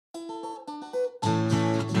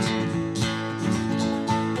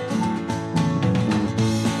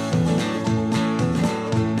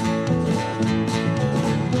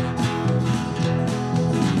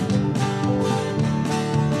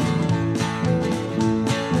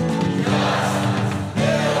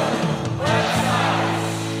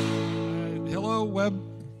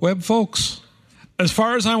web folks. As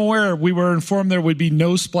far as I'm aware, we were informed there would be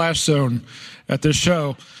no splash zone at this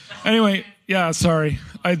show. Anyway, yeah, sorry.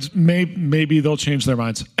 Maybe they'll change their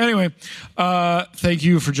minds. Anyway, thank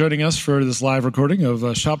you for joining us for this live recording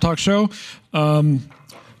of Shop Talk Show. I'm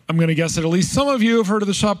going to guess that at least some of you have heard of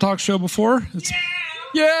the Shop Talk Show before. It's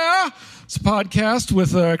a podcast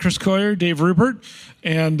with Chris Coyier, Dave Rupert,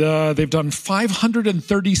 and they've done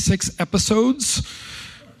 536 episodes.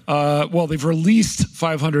 They've released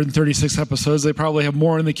 536 episodes. They probably have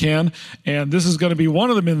more in the can, and this is going to be one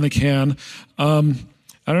of them in the can. I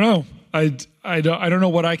don't know. I don't know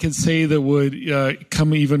what I could say that would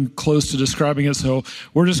come even close to describing it. So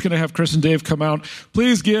we're just going to have Chris and Dave come out.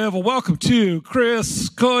 Please give a welcome to Chris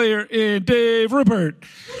Coyier and Dave Rupert.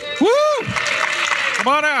 Woo! Come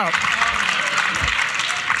on out.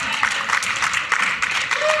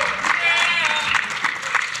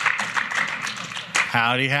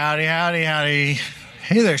 Howdy, howdy, howdy, howdy.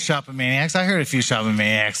 Hey there, Shopping Maniacs. I heard a few Shopping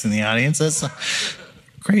Maniacs in the audience. That's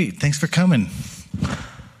great. Thanks for coming.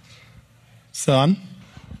 Son?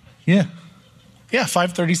 Yeah. Yeah,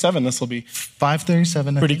 5:37 this will be.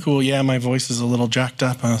 5:37. Pretty cool. Yeah, my voice is a little jacked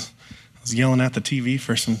up. I was yelling at the TV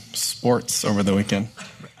for some sports over the weekend.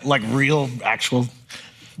 Like real, actual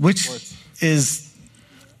Which sports. is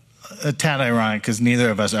a tad ironic because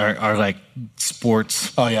neither of us are like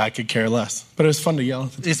sports. Oh, yeah, I could care less. But it was fun to yell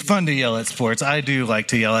at the TV. It's fun to yell at sports. I do like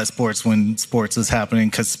to yell at sports when sports is happening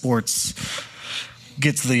because sports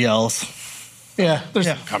gets the yells. Yeah, there's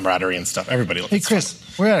camaraderie and stuff. Everybody loves Hey,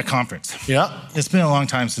 Chris, we're at a conference. Yeah. It's been a long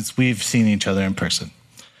time since we've seen each other in person.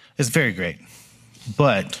 It's very great.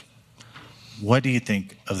 But what do you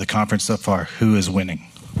think of the conference so far? Who is winning?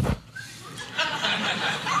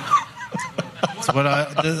 So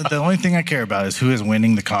the only thing I care about is who is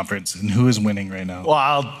winning the conference and who is winning right now.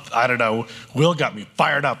 Well, I don't know. Will got me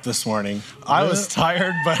fired up this morning. I was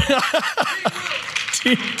tired, but...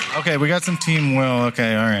 Okay, we got some Team Will.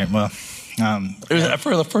 Okay, all right, well... It was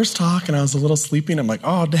for the first talk, and I was a little sleepy, and I'm like,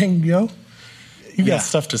 oh, dang, yo. You got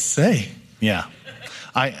stuff to say. Yeah.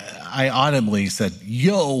 I audibly said,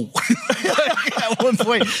 yo, at one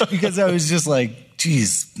point, because I was just like,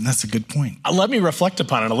 geez, that's a good point. Let me reflect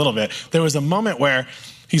upon it a little bit. There was a moment where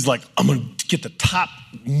he's like, I'm going to get the top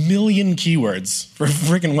 1,000,000 keywords for a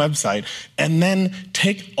freaking website, and then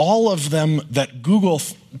take all of them that Google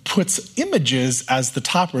puts images as the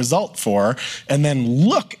top result for, and then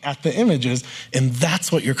look at the images, and that's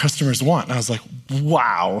what your customers want. And I was like,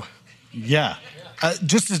 wow. Yeah.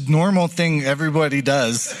 Just a normal thing everybody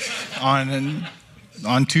does on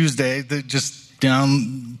Tuesday, that just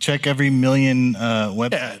check every 1,000,000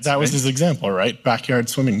 websites. Yeah, that was his example, right? Backyard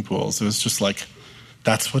swimming pools. It was just like,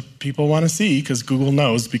 that's what people want to see because Google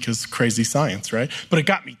knows, because crazy science, right? But it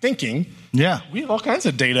got me thinking. Yeah. We have all kinds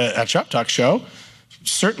of data at Shop Talk Show.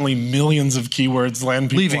 Certainly millions of keywords land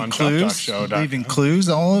people leaving on clues, ShopTalkShow.com. leaving clues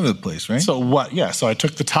all over the place, right? So what? Yeah, so I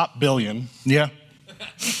took the top 1,000,000,000 Yeah.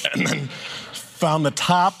 and then found the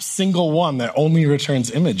top single one that only returns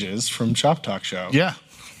images from Shop Talk Show. Yeah.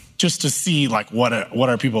 Just to see like what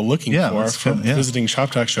are people looking for from visiting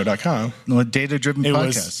ShopTalkShow.com. A data-driven It podcast.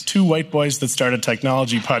 was two white boys that started a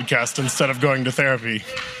technology podcast instead of going to therapy.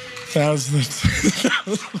 That was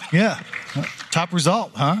the Yeah. Top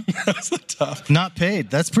result, huh? That's the top. Not paid.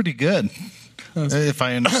 That's pretty good. If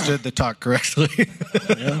I understood the talk correctly.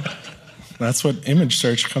 Yeah. That's what image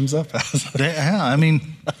search comes up as. Yeah, I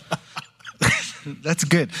mean, that's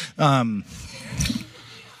good.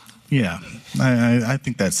 Yeah, I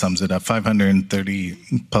think that sums it up. 530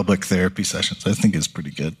 public therapy sessions. I think is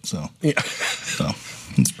pretty good. So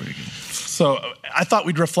it's pretty good. So I thought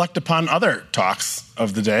we'd reflect upon other talks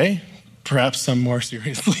of the day, perhaps some more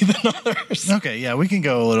seriously than others. Okay, yeah, we can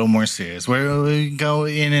go a little more serious. We go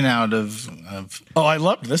in and out of. Oh, I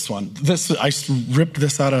loved this one. I ripped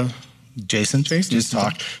this out of Jason's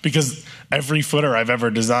talk because every footer I've ever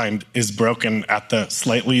designed is broken at the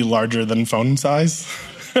slightly larger than phone size.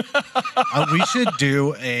 We should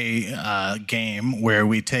do a game where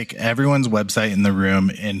we take everyone's website in the room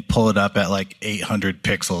and pull it up at like 800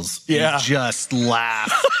 pixels. Yeah. And just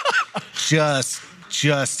laugh.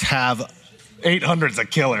 just have 800's a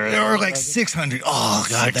killer. Or like 600. Oh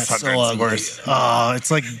God, that's so ugly. Worse. Oh, it's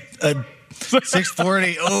like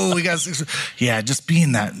 640. Oh, we got 6. Yeah, just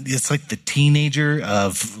being that. It's like the teenager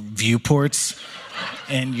of viewports,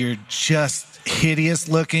 and you're just hideous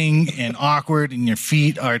looking and awkward, and your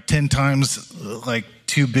feet are 10 times like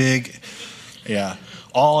too big. Yeah,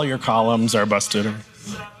 all your columns are busted.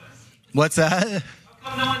 What's that? How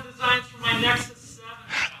come no one designs for my Nexus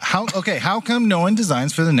 7? How come no one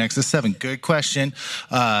designs for the Nexus 7? Good question.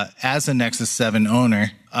 As a Nexus 7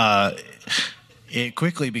 owner, it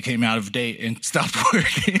quickly became out of date and stopped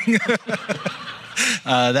working.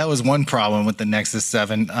 That was one problem with the Nexus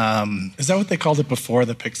 7. Is that what they called it before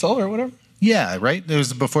the Pixel or whatever? Yeah, right? It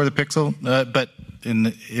was before the Pixel, but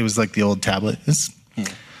it was like the old tablet.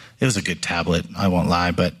 It was a good tablet, I won't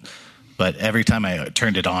lie, but every time I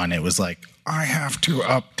turned it on, it was like, I have to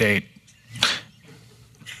update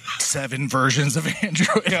 7 versions of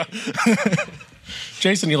Android. Yeah.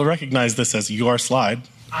 Jason, you'll recognize this as your slide.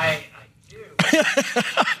 I do.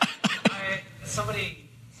 Somebody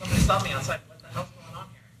stopped me outside. What the hell's going on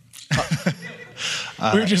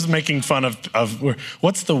here? We're just making fun of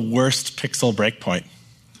what's the worst Pixel breakpoint?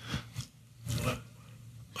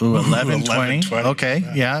 Ooh, 11, 11, 20. Okay,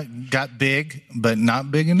 yeah. Got big, but not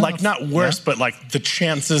big enough. Like not worse, but like the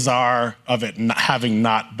chances are of it having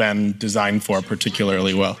not been designed for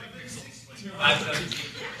particularly well.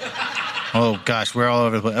 Oh gosh, we're all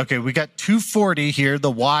over the place. Okay, we got 240 here. The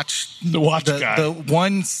watch guy. The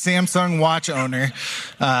one Samsung watch owner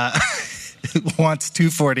wants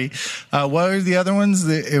 240. What were the other ones?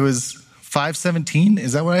 It was 517.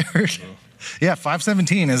 Is that what I heard? Yeah,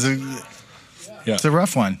 517 is it's a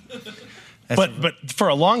rough one. But for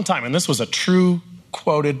a long time, and this was a true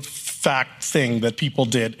quoted fact thing that people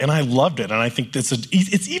did, and I loved it, and I think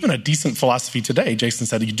it's even a decent philosophy today. Jason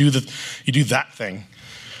said you do that thing.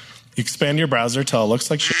 You expand your browser till it looks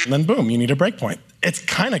like shit, and then boom, you need a breakpoint. It's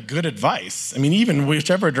kind of good advice. I mean, even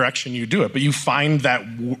whichever direction you do it, but you find that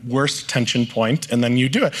worst tension point, and then you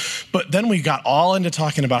do it. But then we got all into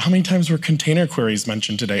talking about how many times were container queries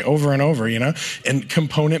mentioned today, over and over, and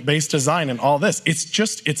component-based design and all this.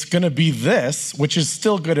 It's going to be this, which is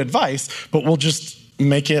still good advice, but we'll just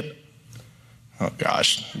make it. Oh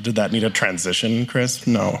gosh, did that need a transition, Chris?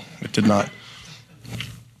 No, it did not.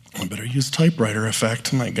 I better use typewriter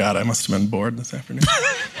effect. My God, I must have been bored this afternoon.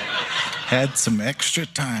 Had some extra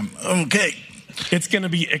time. Okay. It's going to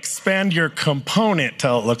be expand your component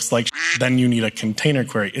till it looks like then you need a container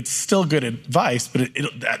query. It's still good advice, but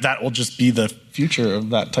that will just be the future of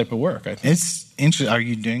that type of work, I think. It's interesting. Are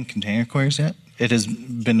you doing container queries yet? It has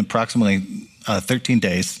been approximately 13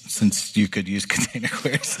 days since you could use container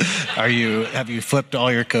queries. Have you flipped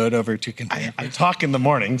all your code over to container I queries? talk in the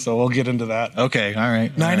morning, so we'll get into that. Okay, all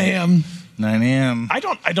right. 9 a.m. 9 a.m. I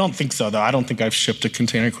don't think so, though. I don't think I've shipped a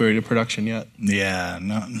container query to production yet. Yeah,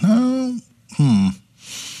 no.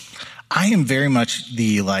 I am very much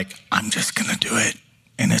I'm just going to do it,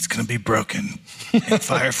 and it's going to be broken in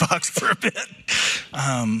Firefox for a bit.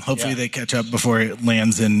 Hopefully they catch up before it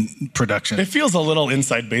lands in production. It feels a little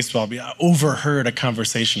inside baseball. I overheard a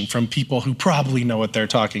conversation from people who probably know what they're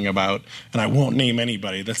talking about, and I won't name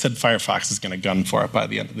anybody, that said Firefox is going to gun for it by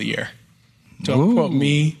the end of the year. Don't quote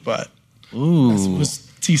me, but it was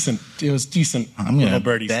decent. It was decent. I'm going little to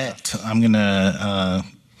birdie bet. stuff. I'm going to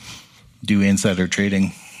do insider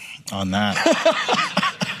trading on that.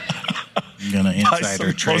 I'm going to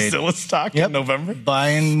insider trade. Mozilla stock in November?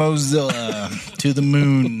 Buying Mozilla to the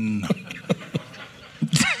moon.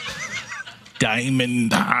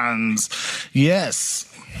 Diamond hands.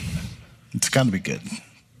 Yes. It's got to be good.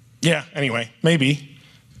 Yeah, anyway, maybe.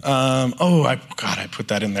 I put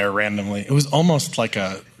that in there randomly. It was almost like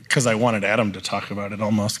because I wanted Adam to talk about it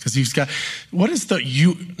almost, because he's got,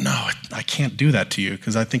 I can't do that to you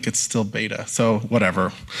because I think it's still beta, so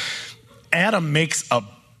whatever. Adam makes a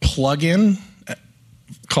plugin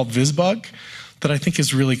called VisBug that I think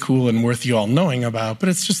is really cool and worth you all knowing about, but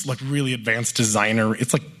it's just like really advanced designer.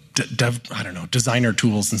 It's like designer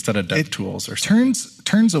tools instead of dev tools or something.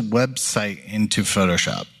 Turns a website into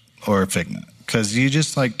Photoshop or Figma, because you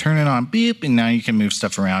just turn it on, beep, and now you can move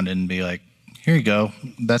stuff around and be like, here you go.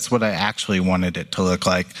 That's what I actually wanted it to look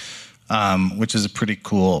like, which is a pretty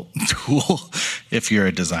cool tool if you're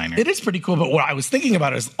a designer. It is pretty cool, but what I was thinking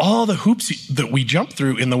about is all the hoops that we jump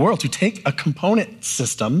through in the world to take a component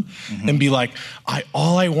system and be like,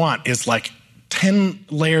 all I want is 10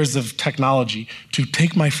 layers of technology to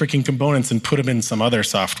take my freaking components and put them in some other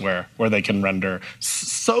software where they can render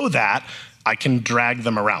so that I can drag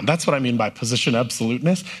them around. That's what I mean by position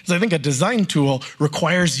absoluteness. Is I think a design tool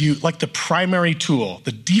requires you, the primary tool,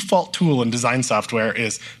 the default tool in design software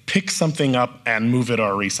is pick something up and move it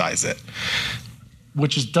or resize it.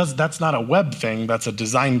 That's not a web thing, that's a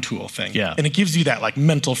design tool thing. Yeah. And it gives you that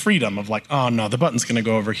mental freedom of oh no, the button's gonna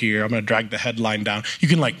go over here, I'm gonna drag the headline down. You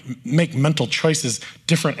can make mental choices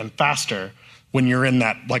different and faster when you're in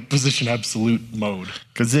that position absolute mode.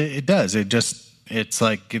 Because it does. It just it's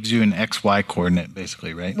like gives you an XY coordinate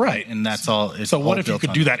basically, right? Right. And that's all. It's So what all if you built could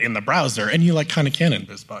on do that in the browser and you like kind of can in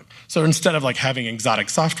BizBug? So instead of like having exotic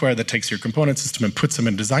software that takes your component system and puts them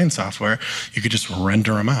in design software, you could just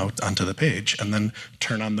render them out onto the page and then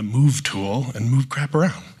turn on the move tool and move crap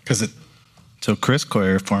around. So Chris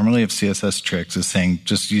Coyer, formerly of CSS Tricks, is saying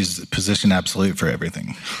just use position absolute for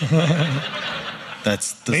everything.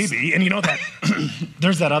 That's maybe. And you know that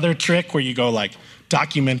there's that other trick where you go like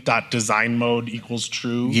document.design mode equals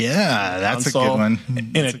true. Yeah, that's console, a good one.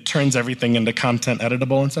 And it turns everything into content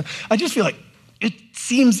editable and stuff. I just feel like it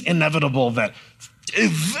seems inevitable that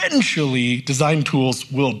eventually design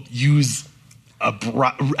tools will use a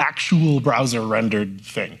actual browser rendered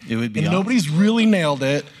thing. It would be and awesome. Nobody's really nailed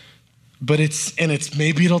it, but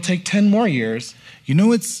maybe it'll take 10 more years. You know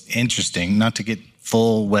what's interesting, not to get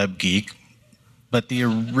full web geek, but the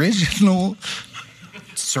original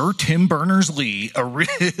Sir Tim Berners-Lee,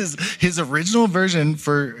 his original version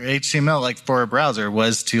for HTML, like for a browser,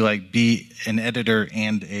 was to like be an editor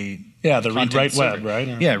and a the content read-write server. web,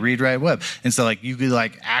 right? Yeah, read-write web. And so like you could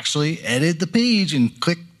like actually edit the page and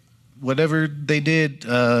click whatever they did,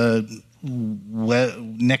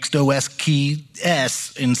 next OS key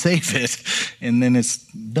S and save it, and then it's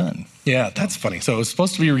done. Yeah, that's funny. So it was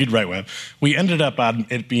supposed to be read-write web. We ended up on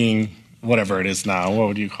it being whatever it is now. What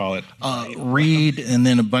would you call it? Read and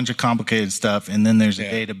then a bunch of complicated stuff, and then there's a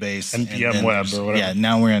database. NPM web or whatever. Yeah,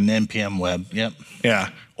 now we're on NPM web. Yep. Yeah.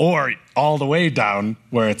 Or all the way down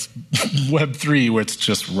where it's Web 3, where it's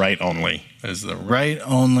just write only. Is the write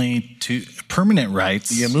only to permanent rights.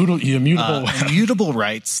 The immutable immutable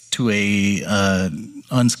rights to a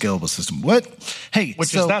unscalable system. What? Hey,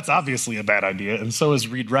 that's obviously a bad idea, and so is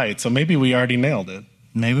read write. So maybe we already nailed it.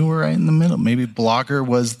 Maybe we're right in the middle. Maybe Blogger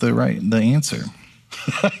was the answer.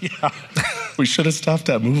 Yeah. We should have stopped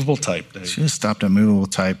at movable type, Dave. Should have stopped at movable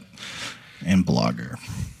type and Blogger.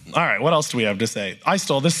 All right, what else do we have to say? I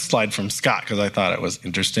stole this slide from Scott because I thought it was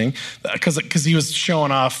interesting. Because he was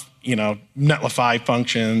showing off, Netlify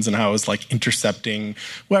functions and how it was like intercepting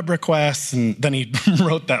web requests. And then he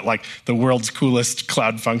wrote that like the world's coolest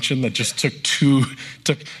cloud function that just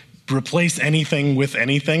took replace anything with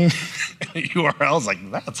anything. URLs, like,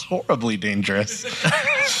 that's horribly dangerous.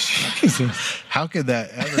 How could that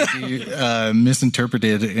ever be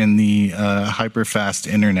misinterpreted in the hyper-fast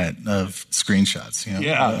internet of screenshots?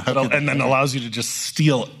 Yeah, and then allows you to just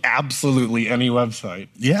steal absolutely any website.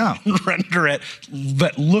 Yeah. Render it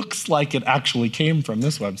that looks like it actually came from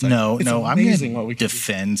this website. No, I'm going to do.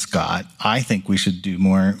 defend Scott. I think we should do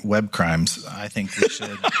more web crimes. I think we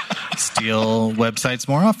should steal websites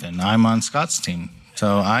more often. I'm on Scott's team.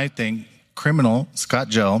 So I think criminal Scott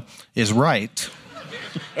Joe is right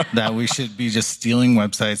that we should be just stealing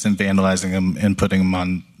websites and vandalizing them and putting them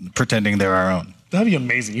on, pretending they're our own. That'd be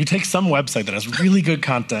amazing. You take some website that has really good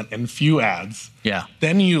content and few ads. Yeah.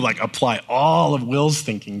 Then you like apply all of Will's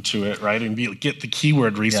thinking to it, right? And get the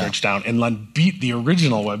keyword research down and then beat the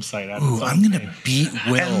original website at Ooh, I'm going to beat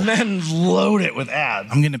Will. And then load it with ads.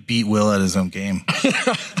 I'm going to beat Will at his own game.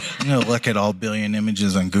 I'm going to look at all billion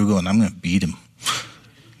images on Google and I'm going to beat him.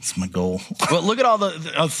 It's my goal. Well, look at all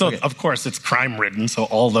okay. Of course, it's crime-ridden, so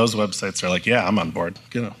all those websites are like, yeah, I'm on board.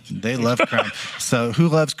 They love crime. So who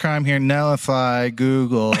loves crime here? Netlify,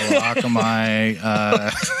 Google, Akamai,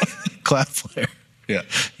 Cloudflare.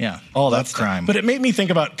 Yeah. All that's crime. But it made me think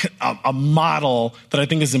about a model that I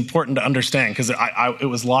think is important to understand because it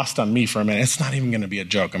was lost on me for a minute. It's not even going to be a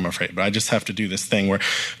joke, I'm afraid, but I just have to do this thing where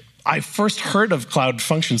I first heard of cloud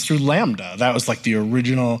functions through Lambda. That was like the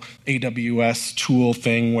original AWS tool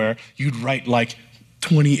thing where you'd write like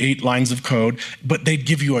 28 lines of code, but they'd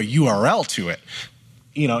give you a URL to it.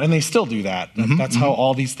 And they still do that. That's how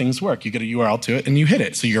all these things work. You get a URL to it and you hit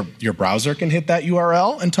it. So your browser can hit that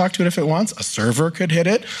URL and talk to it if it wants. A server could hit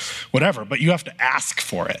it, whatever. But you have to ask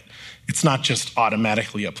for it. It's not just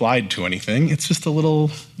automatically applied to anything. It's just a little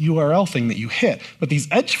URL thing that you hit. But these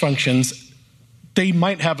edge functions, they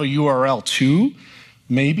might have a URL too,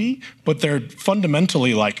 maybe, but they're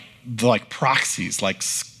fundamentally like proxies, like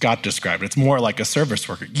Scott described. It's more like a service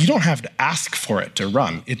worker. You don't have to ask for it to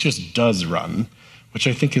run. It just does run, which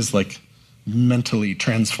I think is like mentally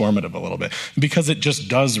transformative a little bit. Because it just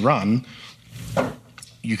does run,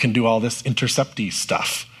 you can do all this intercept-y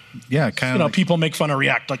stuff. Yeah, kind of. People make fun of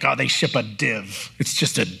React, like, oh, they ship a div. It's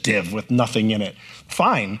just a div with nothing in it.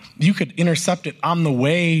 Fine. You could intercept it on the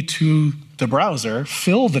way to the browser,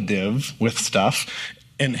 fill the div with stuff,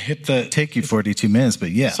 and hit the... Take you 42 minutes,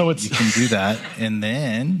 but yeah, so you can do that. And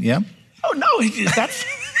then, yep. Oh, no, that's...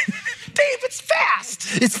 Dave, it's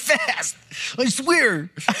fast. It's fast. I swear.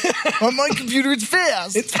 On my computer, it's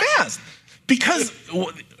fast. It's fast. Because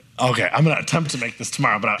Okay, I'm going to attempt to make this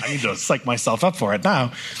tomorrow, but I need to psych myself up for it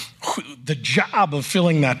now. The job of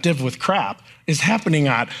filling that div with crap is happening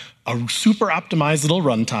at a super optimized little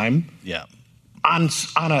runtime. Yeah. On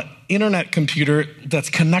an internet computer that's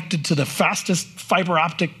connected to the fastest fiber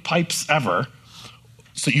optic pipes ever.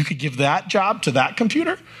 So you could give that job to that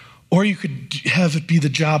computer, or you could have it be the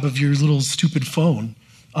job of your little stupid phone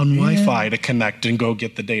on Wi-Fi to connect and go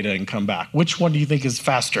get the data and come back. Which one do you think is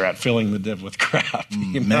faster at filling the div with crap?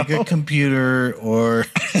 You know? Mega computer or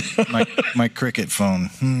my Cricket phone?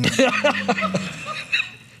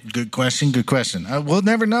 Good question. We'll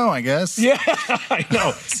never know, I guess. Yeah, I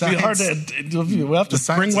know. It'll be hard to. We'll have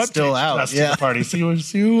to bring web still out. To the party. See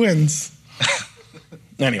who wins.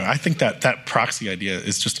 Anyway, I think that proxy idea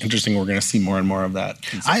is just interesting. We're going to see more and more of that.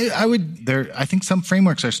 I think some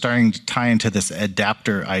frameworks are starting to tie into this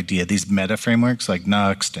adapter idea. These meta frameworks like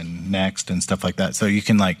Nuxt and Next and stuff like that. So you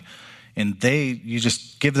can you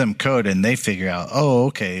just give them code and they figure out, oh,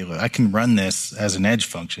 okay, I can run this as an edge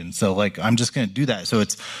function. So I'm just going to do that. So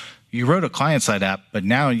you wrote a client-side app, but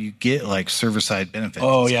now you get server-side benefits.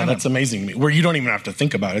 Oh, yeah, that's amazing to me. Where you don't even have to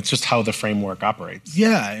think about it. It's just how the framework operates.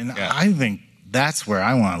 Yeah, and I think that's where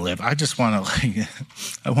I want to live. I just want to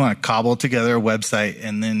I want to cobble together a website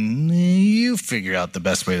and then you figure out the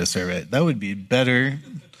best way to serve it. That would be better.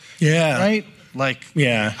 Yeah. Right?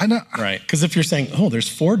 Yeah. I know. Right. Because if you're saying, there's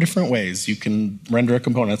 4 different ways you can render a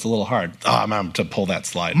component, it's a little hard. I'm to pull that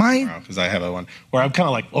slide because I have one where I'm kind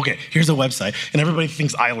of okay, here's a website. And everybody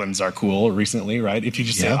thinks islands are cool recently, right? If you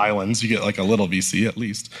just say islands, you get a little VC at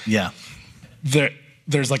least. Yeah.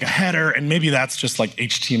 There's a header, and maybe that's just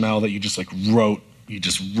HTML that you just wrote. You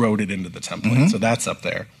just wrote it into the template, Mm-hmm. so that's up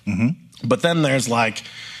there. Mm-hmm. But then there's or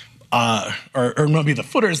maybe the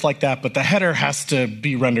footer is like that, but the header has to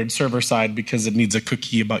be rendered server side because it needs a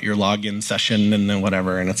cookie about your login session and then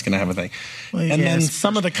whatever, and it's going to have a thing. Well, and then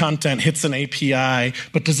some of the content hits an API,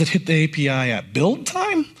 but does it hit the API at build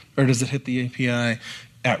time, or does it hit the API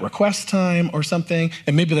at request time or something?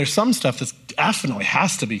 And maybe there's some stuff that definitely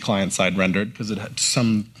has to be client-side rendered because it had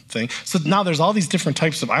something. So now there's all these different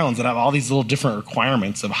types of islands that have all these little different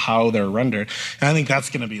requirements of how they're rendered. And I think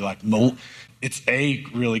that's going to be it's A,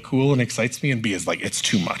 really cool and excites me, and B is it's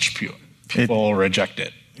too much. People reject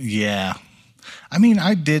it. Yeah. I mean,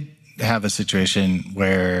 I did have a situation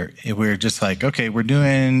where we're just okay,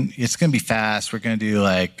 it's going to be fast. We're going to do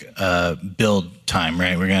build time,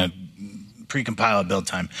 right? We're going to pre-compile build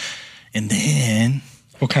time. And then...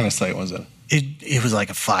 What kind of site was it? It was a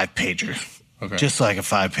 5-pager. Okay. Just a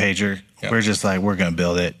 5-pager. Yep. We're just we're going to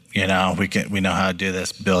build it. We know how to do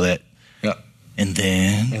this, build it. Yeah. And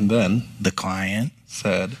then the client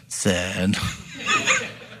said,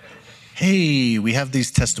 hey, we have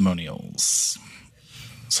these testimonials.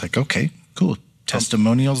 It's okay, cool.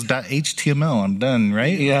 Testimonials.html. I'm done,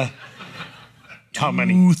 right? Yeah. How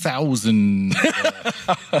many? 2,000.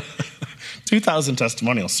 2,000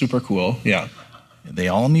 testimonials. Super cool. Yeah. They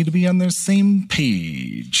all need to be on their same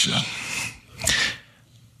page.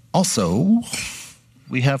 Also,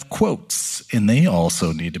 we have quotes, and they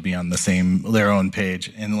also need to be on their own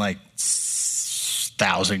page, and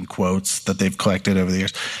 1,000 quotes that they've collected over the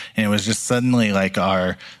years. And it was just suddenly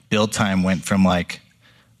our build time went from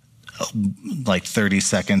 30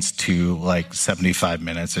 seconds to 75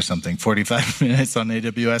 minutes or something, 45 minutes on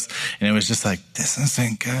AWS. And it was just this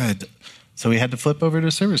isn't good. So we had to flip over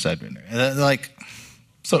to server-side render.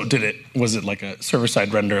 So was it a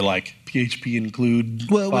server-side render PHP include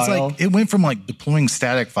Well, it file? was it went from deploying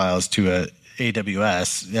static files to a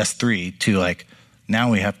AWS S3 to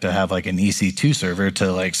now we have to have an EC2 server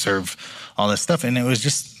to serve all this stuff. And it was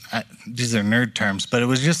just, these are nerd terms, but it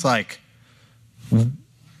was just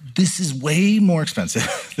this is way more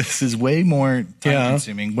expensive. This is way more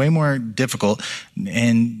time-consuming, way more difficult.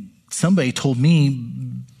 And somebody told me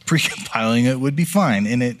pre-compiling it would be fine,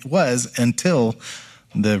 and it was until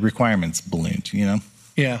the requirements ballooned.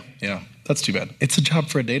 Yeah. That's too bad. It's a job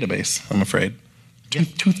for a database, I'm afraid.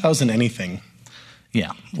 2,000 anything.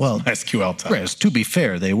 Yeah. Well, SQL time. Whereas, to be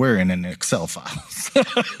fair, they were in an Excel file.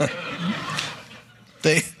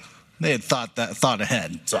 They had thought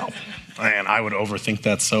ahead. So, man, I would overthink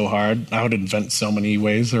that so hard. I would invent so many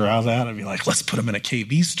ways around that. I'd be let's put them in a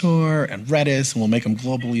KV store and Redis, and we'll make them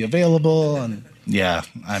globally available. And yeah,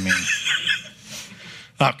 I mean,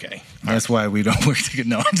 okay, that's why we don't work together.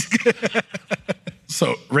 No.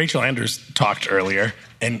 So Rachel Anders talked earlier,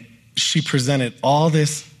 and she presented all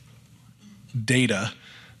this data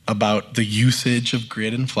about the usage of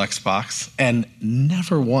Grid and Flexbox, and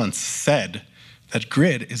never once said that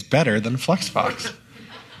Grid is better than Flexbox.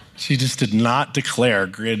 She just did not declare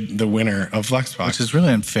Grid the winner of Flexbox. Which is really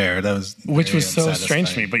unfair. That was Which very was so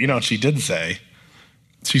strange to me. unsatisfying. But you know what she did say?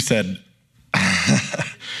 She said,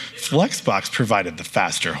 Flexbox provided the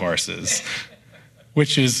faster horses,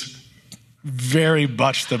 which is very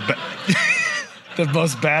much the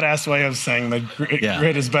most badass way of saying that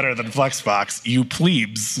Grid is better than Flexbox. You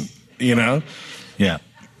plebes, you know? Yeah.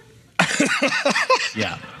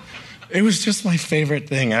 Yeah. It was just my favorite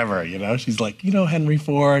thing ever, you know? She's like, you know, Henry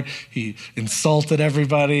Ford, he insulted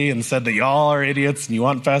everybody and said that y'all are idiots and you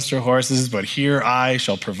want faster horses, but here I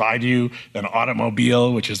shall provide you an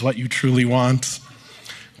automobile, which is what you truly want.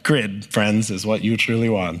 Grid, friends, is what you truly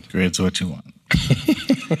want. Grid's what you want.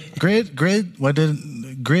 Grid's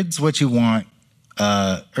what you want,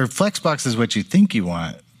 or Flexbox is what you think you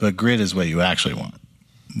want, but Grid is what you actually want.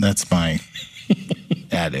 That's my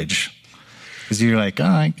adage. Because you're like,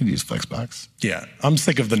 I could use Flexbox. Yeah, I'm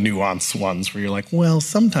sick of the nuance ones where you're like, well,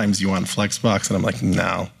 sometimes you want Flexbox, and I'm like,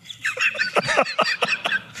 no.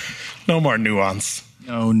 No more nuance.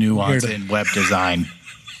 No nuance in web design.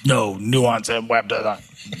 No nuance in web design.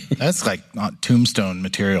 That's like not tombstone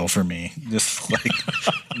material for me. Just like,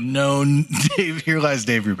 no, here lies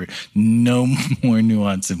Dave Rupert. No more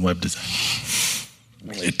nuance in web design.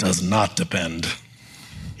 It does not depend.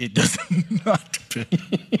 It does not depend.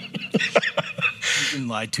 You've been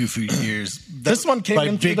lied to for years. This one came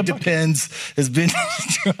in through Big the bucket. Depends has been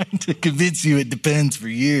trying to convince you it depends for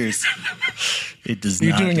years. It does Are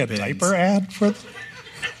you not doing depends. a diaper ad for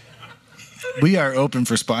We are open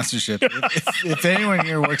for sponsorship. If anyone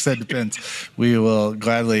here works at Depends, we will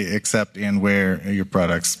gladly accept and wear your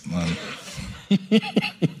products.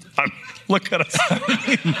 Look at us.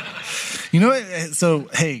 You know what? So,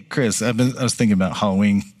 hey, Chris, I was thinking about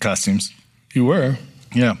Halloween costumes. You were.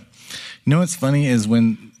 Yeah. You know what's funny is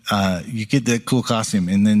when you get that cool costume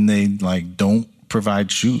and then they like don't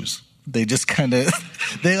provide shoes. They just kind of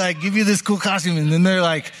they like give you this cool costume and then they're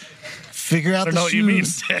like figure out I don't the know what you mean.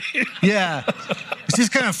 shoes. Yeah. It's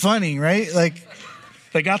just kind of funny, right? Like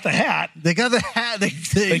They got the hat. they got the hat. They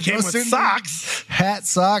came with socks. Hat,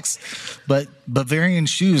 socks, but Bavarian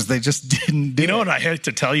shoes. They just didn't do. You know what I hate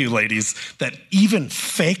to tell you, ladies, that even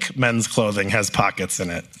fake men's clothing has pockets in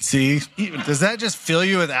it. See, does that just fill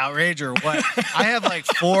you with outrage or what? I have like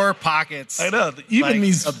 4 pockets. I know. Even Like,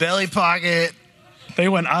 these, a belly pocket. they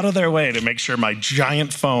went out of their way to make sure my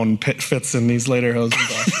giant phone fits in these later hosen.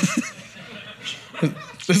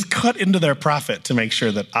 Just cut into their profit to make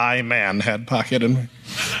sure that I, man, had pocket in.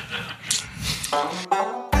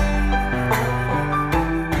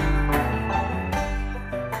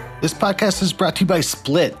 This podcast is brought to you by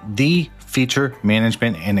Split, the feature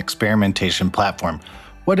management and experimentation platform.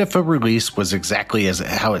 What if a release was exactly as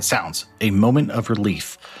how it sounds? A moment of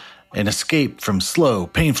relief. An escape from slow,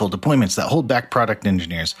 painful deployments that hold back product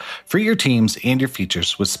engineers. Free your teams and your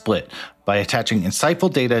features with Split. By attaching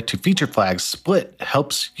insightful data to feature flags, Split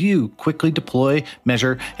helps you quickly deploy,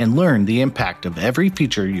 measure, and learn the impact of every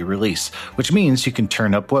feature you release, which means you can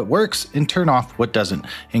turn up what works and turn off what doesn't,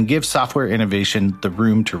 and give software innovation the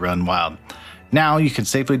room to run wild. Now you can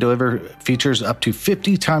safely deliver features up to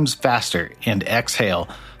 50 times faster and exhale.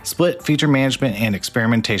 Split feature management and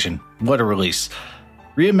experimentation. What a release.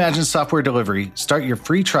 Reimagine software delivery, start your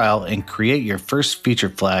free trial, and create your first feature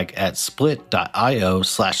flag at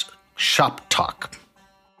split.io/shoptalk.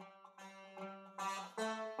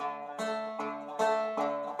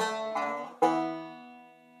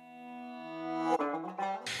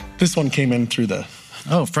 This one came in through the...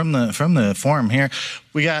 Oh, from the forum here,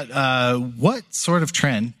 we got what sort of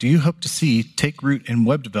trend do you hope to see take root in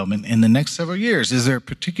web development in the next several years? Is there a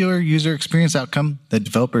particular user experience outcome that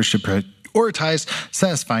developers should prioritize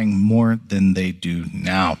satisfying more than they do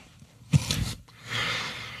now?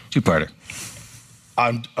 Two-parter.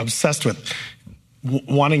 I'm obsessed with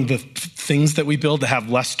wanting the things that we build to have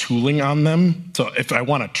less tooling on them. So if I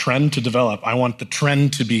want a trend to develop, I want the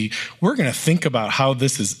trend to be, we're going to think about how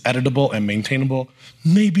this is editable and maintainable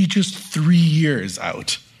maybe just 3 years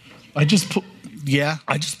out. I just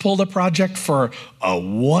pulled a project for a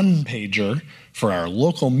one-pager for our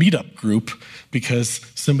local meetup group because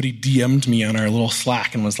somebody DM'd me on our little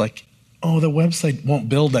Slack and was like, oh, the website won't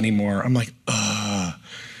build anymore. I'm like,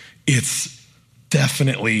 it's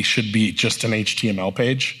definitely should be just an HTML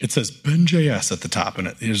page. It says Ben.js at the top, and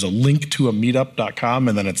there's a link to a meetup.com,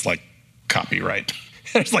 and then it's like copyright.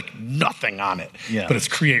 There's like nothing on it. Yeah. But it's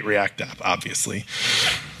Create React App, obviously.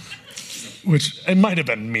 Which it might have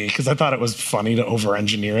been me, because I thought it was funny to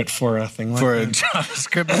over-engineer it for a thing like For a that.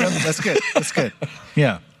 JavaScript. That's good. That's good.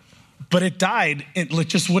 Yeah. But it died. It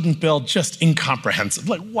just wouldn't build. Just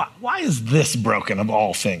incomprehensible. Like, why is this broken of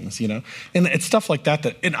all things? You know, and it's stuff like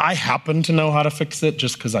that. And I happen to know how to fix it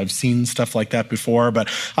just because I've seen stuff like that before. But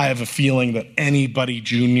I have a feeling that anybody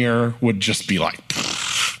junior would just be like,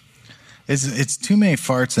 it's too many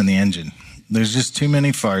farts in the engine. There's just too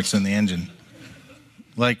many farts in the engine.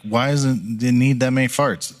 Like, why doesn't it need that many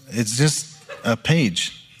farts? It's just a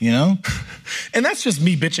page. You know? And that's just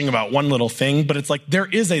me bitching about one little thing, but it's like there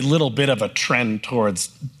is a little bit of a trend towards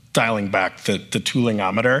dialing back the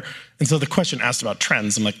toolingometer. And so the question asked about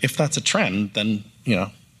trends, I'm like, if that's a trend, then, you know,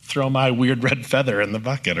 throw my weird red feather in the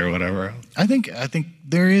bucket or whatever. I think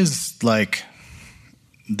there is like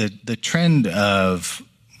the trend of,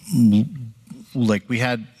 like, we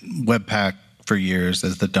had Webpack for years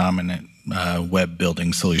as the dominant web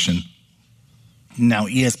building solution. Now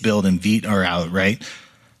ESBuild and Vite are out, right?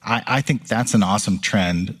 I think that's an awesome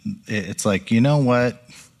trend. It's like, you know what?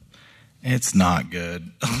 It's not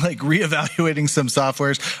good. Like, reevaluating some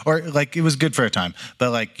softwares, or like, it was good for a time, but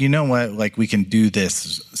like, you know what? Like, we can do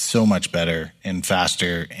this so much better and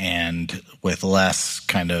faster and with less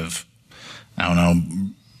kind of, I don't know,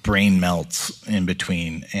 brain melts in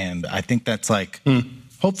between. And I think that's like,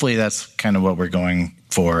 hopefully that's kind of what we're going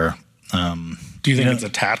for. Do you think it's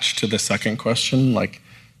attached to the second question? Like,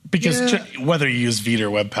 because whether you use Vite or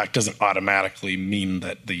Webpack doesn't automatically mean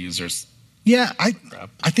that the users. Yeah, I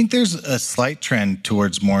think there's a slight trend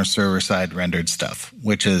towards more server-side rendered stuff,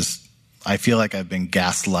 which is, I feel like I've been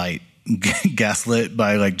gaslit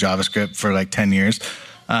by like JavaScript for like 10 years.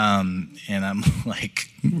 And I'm like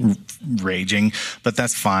raging, but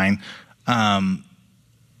that's fine.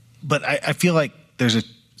 But I feel like there's a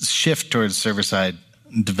shift towards server-side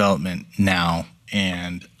development now,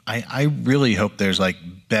 and I really hope there's like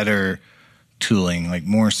better tooling, like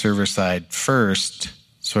more server-side first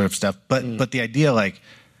sort of stuff. But the idea, like,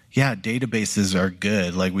 yeah, databases are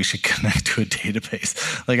good. Like, we should connect to a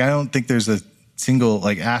database. Like, I don't think there's a single,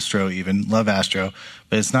 like Astro even, love Astro,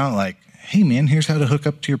 but it's not like, hey man, here's how to hook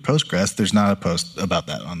up to your Postgres. There's not a post about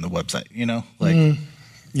that on the website, you know? Like,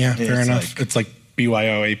 yeah, fair enough. It's like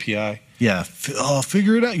BYO API. Yeah,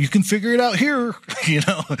 figure it out. You can figure it out here. You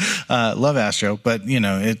know, love Astro, but you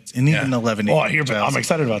know, it's and even 11. Oh, I'm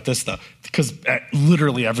excited about this though, because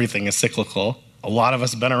literally everything is cyclical. A lot of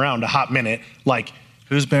us have been around a hot minute. Like,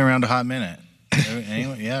 who's been around a hot minute?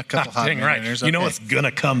 Anyway, yeah, a couple hot minutes. Right. Okay. You know what's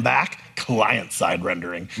gonna come back? Client-side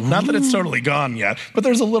rendering. Ooh. Not that it's totally gone yet, but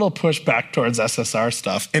there's a little push back towards SSR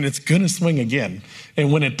stuff, and it's gonna swing again.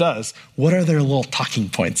 And when it does, what are their little talking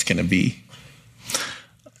points gonna be?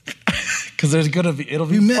 Because there's gonna be, it'll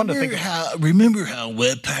be fun to think. Remember how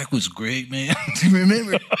Webpack was great, man?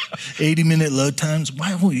 Remember 80-minute load times?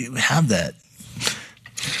 Why won't you have that?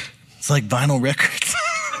 It's like vinyl records.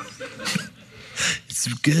 It's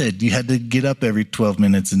good. You had to get up every 12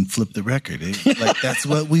 minutes and flip the record. Like, that's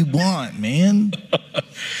what we want, man.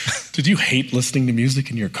 Did you hate listening to music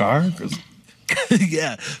in your car?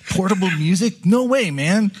 Yeah, portable music? No way,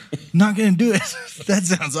 man. Not gonna do it. That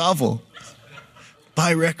sounds awful.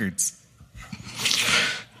 Buy records.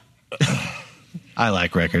 I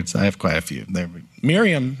like records. I have quite a few.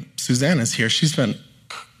 Miriam Suzanne is here. She's been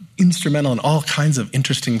instrumental in all kinds of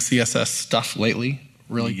interesting CSS stuff lately.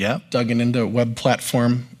 Really dug into web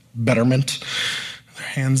platform betterment. Their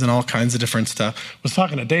hands in all kinds of different stuff. Was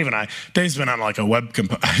talking to Dave and I. Dave's been on like a web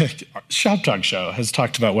Shop Talk show has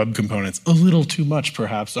talked about web components a little too much,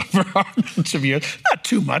 perhaps, over our interview. Not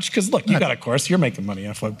too much, because look, you got a course. You're making money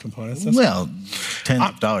off web components. Well, tens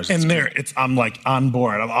of dollars. And there, I'm like on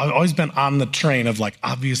board. I've always been on the train of like,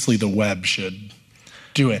 obviously the web should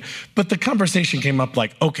do it. But the conversation came up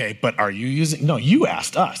like, okay, but are you using, no, you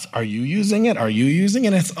asked us, are you using it? Are you using it?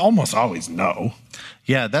 And it's almost always no.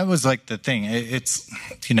 Yeah, that was like the thing. It's,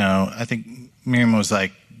 you know, I think Miriam was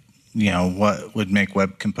like, you know, what would make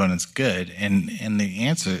web components good? And the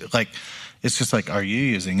answer, like, it's just like, are you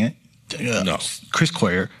using it? No. Chris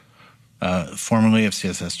Coyer, formerly of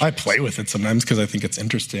CSS. I play with it sometimes because I think it's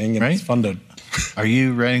interesting and it's fun to. Are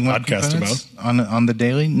you writing web components on the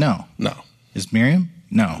daily? No. No. Is Miriam?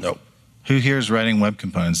 No. Nope. Who here is writing web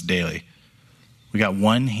components daily? We got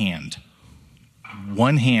one hand.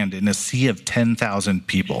 One hand in a sea of 10,000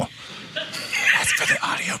 people. That's for the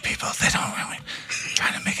audio people. They don't really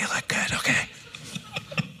trying to make it look good. Okay.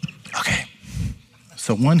 Okay.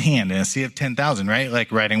 So one hand in a sea of 10,000, right?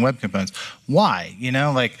 Like writing web components. Why? You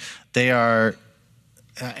know, like they are,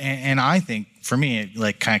 and I think for me, it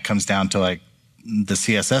like kind of comes down to like the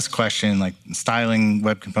CSS question, like styling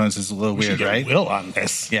web components is a little weird, right? Will on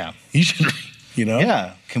this. Yeah. You should, you know?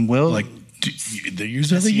 Yeah. Can Will, like, the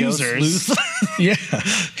user, the users. Yeah.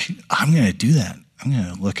 I'm going to do that. I'm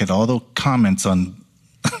going to look at all the comments on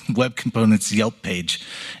Web Components Yelp page,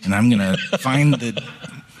 and I'm going to find the,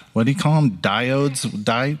 what do you call them? Diodes,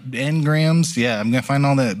 engrams? Yeah, I'm going to find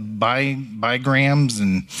all the bigrams,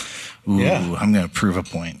 and I'm going to prove a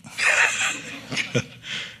point.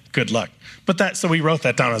 Good luck. But so we wrote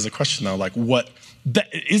that down as a question, though. Like,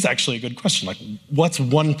 that is actually a good question. Like, what's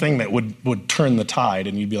one thing that would turn the tide,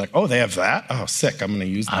 and you'd be like, oh, they have that? Oh, sick, I'm going to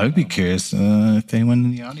use that. I would be curious if anyone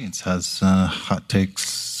in the audience has hot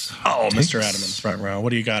takes. Oh, Mr. Adam in the front row. What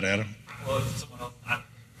do you got, Adam? Well, if someone else,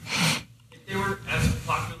 if they were as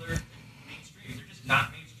popular mainstream, they're just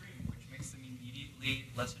not mainstream, which makes them immediately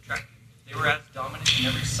less attractive. If they were as dominant in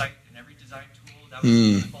every site and every design tool, that was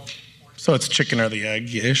the default. So it's chicken or the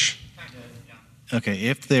egg-ish? Kind of, yeah. Okay,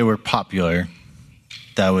 if they were popular,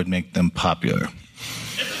 that would make them popular.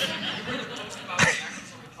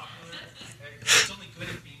 It's only good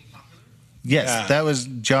at being popular. Yes, Yeah. that was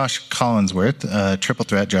Josh Collinsworth, Triple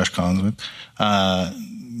Threat Josh Collinsworth.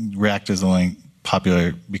 React is only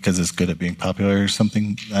popular because it's good at being popular or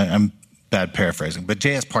something. I'm bad paraphrasing, but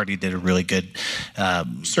JS Party did a really good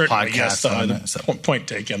Certainly, podcast yes. on it. So. Point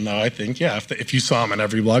taken, though. I think, yeah, if you saw him in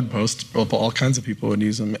every blog post, all kinds of people would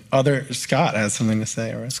use him. Scott has something to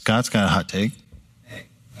say, all right? Scott's got a hot take. Hey,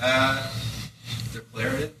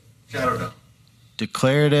 declarative shadow DOM.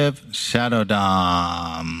 Declarative Shadow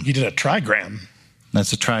DOM. He did a trigram.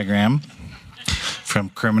 That's a trigram from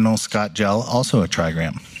Criminal Scott Gell, also a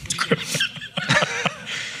trigram.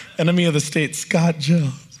 Enemy of the state, Scott Jill.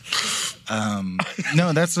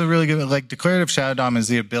 No, that's a really good. Like, declarative Shadow DOM is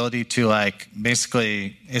the ability to, like,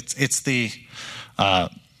 basically it's the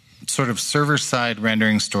sort of server side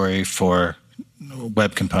rendering story for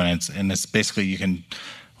web components, and it's basically you can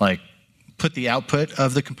like put the output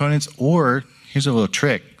of the components, or here's a little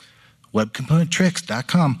trick: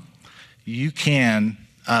 webcomponenttricks.com. You can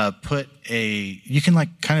you can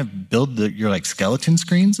like kind of build your like skeleton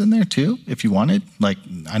screens in there too if you wanted. Like,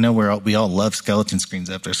 I know we all love skeleton screens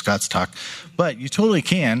after Scott's talk, but you totally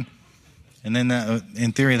can. And then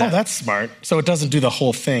in theory, That's smart. So it doesn't do the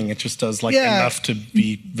whole thing. It just does like enough to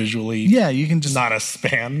be visually. Yeah, you can just not a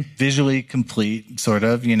span. Visually complete, sort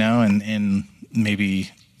of, and maybe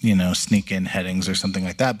sneak in headings or something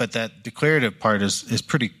like that. But that declarative part is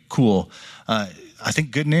pretty cool. I think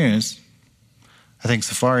good news. I think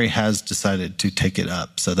Safari has decided to take it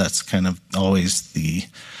up. So that's kind of always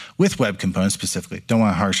with web components specifically. Don't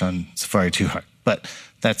want to harsh on Safari too hard, but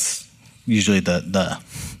that's usually the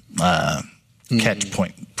catch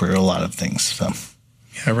point for a lot of things. So,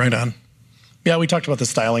 yeah, right on. Yeah, we talked about the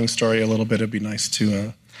styling story a little bit. It'd be nice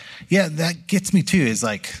to. Yeah, that gets me too. Is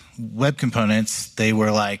like web components. They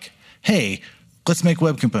were like, hey, let's make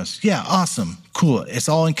web components. Yeah, awesome, cool. It's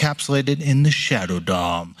all encapsulated in the Shadow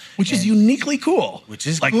DOM, which is uniquely cool. Which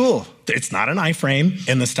is like, cool. It's not an iframe,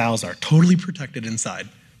 and the styles are totally protected inside.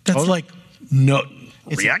 That's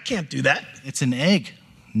React can't do that. It's an egg.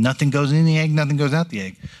 Nothing goes in the egg, nothing goes out the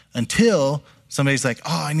egg. Until somebody's like,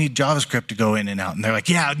 oh, I need JavaScript to go in and out. And they're like,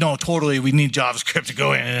 yeah, no, totally, we need JavaScript to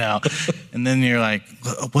go in and out. And then you're like,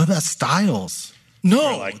 what about styles?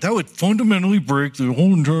 No, that would fundamentally break the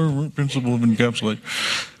whole entire principle of encapsulation.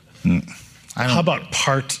 How about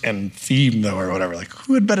part and theme, though, or whatever? Like,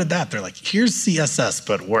 who invented that? They're like, here's CSS,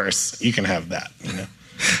 but worse. You can have that,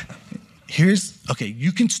 You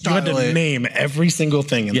can style it. You had to name every single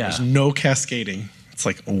thing, and there's no cascading. It's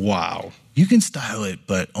like, wow. You can style it,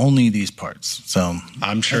 but only these parts. So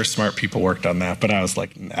I'm sure smart people worked on that, but I was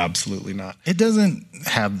like, absolutely not. It doesn't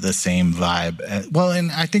have the same vibe.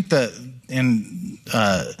 And I think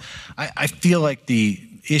I feel like the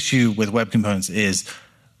issue with web components is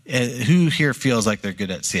who here feels like they're good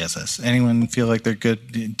at CSS? Anyone feel like they're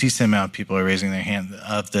good? Decent amount of people are raising their hand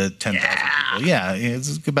of the 10,000 people. Yeah,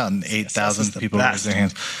 it's about 8,000 people raise their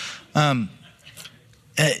hands.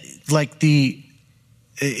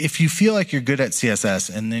 If you feel like you're good at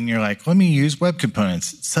CSS and then you're like, let me use web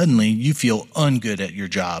components, suddenly you feel ungood at your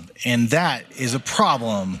job. And that is a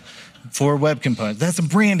problem for web components. That's a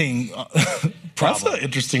branding problem. That's an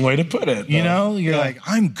interesting way to put it. You're like,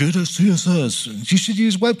 I'm good at CSS. You should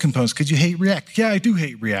use web components because you hate React. Yeah, I do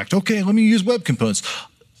hate React. Okay, let me use web components.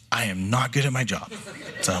 I am not good at my job.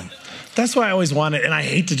 So that's why I always wanted, and I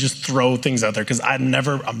hate to just throw things out there because I've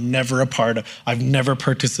never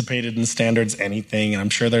participated in standards anything, and I'm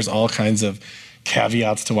sure there's all kinds of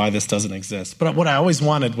caveats to why this doesn't exist. But what I always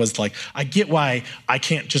wanted was like, I get why I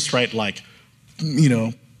can't just write like,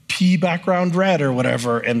 P background red or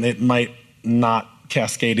whatever, and it might not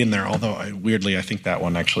cascade in there. Although weirdly, I think that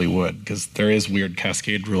one actually would, because there is weird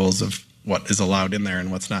cascade rules of what is allowed in there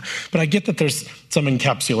and what's not. But I get that there's some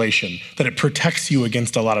encapsulation, that it protects you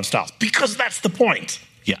against a lot of styles, because that's the point.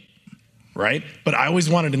 Yeah. Right? But I always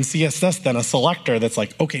wanted in CSS then a selector that's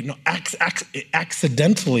like, okay, no,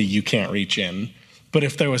 accidentally you can't reach in. But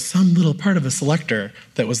if there was some little part of a selector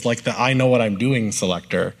that was like the I know what I'm doing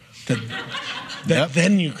selector, that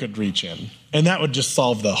then you could reach in. And that would just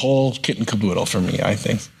solve the whole kit and caboodle for me, I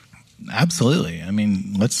think. Absolutely. I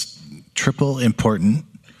mean, let's triple important.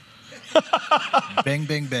 Bang,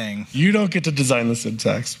 bang, bang. You don't get to design the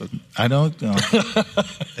syntax, but I don't know.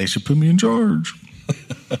 They should put me in charge.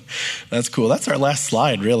 That's cool. That's our last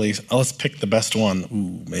slide, really. Let's pick the best one.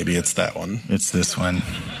 Ooh, maybe it's that one. It's this one.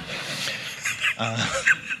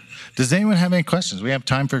 Does anyone have any questions? We have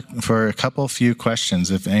time for a few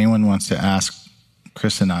questions. If anyone wants to ask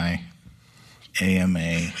Chris and I,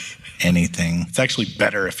 AMA, anything. It's actually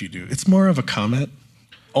better if you do. It's more of a comment.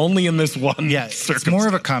 Only in this one. Yeah, it's more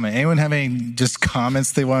of a comment. Anyone have any just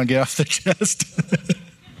comments they want to get off their chest?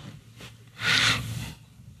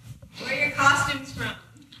 Where are your costumes from?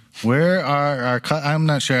 Where are our... I'm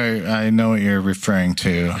not sure I know what you're referring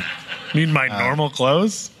to. You mean my normal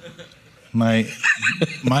clothes? My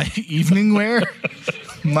evening wear?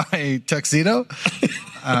 My tuxedo?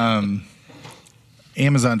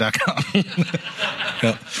 Amazon.com.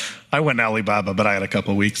 Yeah. I went Alibaba, but I had a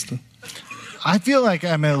couple of weeks. I feel like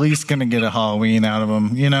I'm at least going to get a Halloween out of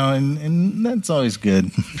them, and that's always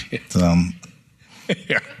good. So,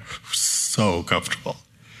 Yeah. So comfortable.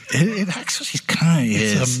 it actually kind of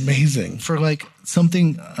is. It's amazing. For like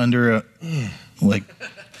something under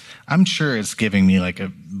I'm sure it's giving me like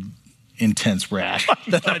a intense rash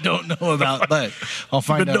that I don't know about, but I'll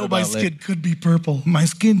find out. But my skin could be purple. My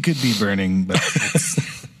skin could be burning, but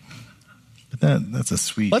that's a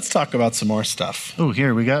sweet. Let's talk about some more stuff. Oh,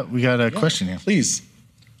 here we got a question here. Please.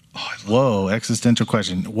 Whoa, existential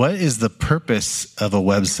question. What is the purpose of a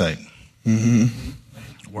website? Mm-hmm.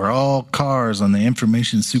 We're all cars on the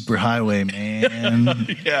information superhighway,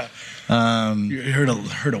 man. Yeah. You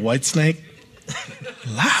heard a white snake?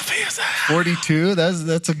 Life is 42.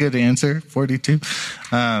 That's a good answer. 42.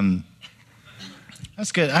 That's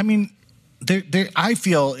good. I mean, I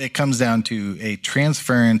feel it comes down to a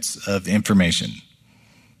transference of information.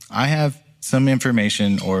 I have some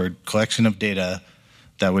information or collection of data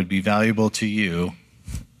that would be valuable to you.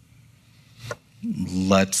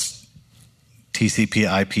 Let's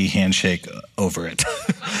TCP/IP handshake over it.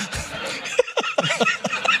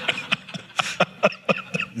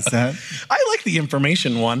 Is that? I like the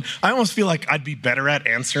information one. I almost feel like I'd be better at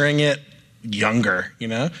answering it younger,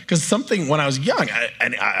 because something when I was young,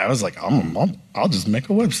 I was like, I'll just make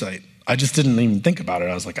a website. I just didn't even think about it.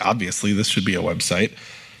 I was like, obviously this should be a website.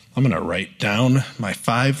 I'm going to write down my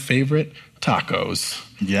 5 favorite tacos.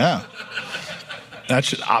 Yeah. That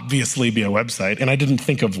should obviously be a website. And I didn't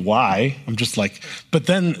think of why. I'm just like, but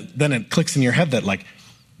then it clicks in your head that like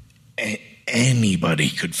anybody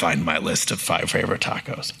could find my list of 5 favorite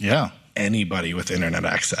tacos. Yeah. Anybody with internet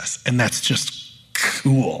access. And that's just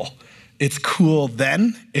cool. It's cool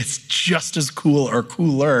then. It's just as cool or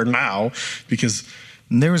cooler now because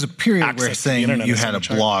there was a period where access to the saying internet you is so had a much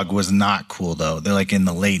higher. blog was not cool, though. They're like in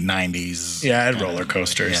the late 90s. Yeah, I had roller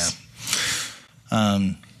coasters. Yeah.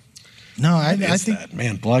 No, I think that,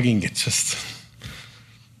 man, blogging, it's just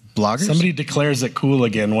bloggers. somebody declares it cool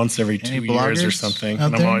again once every 2 Any years or bloggers something. out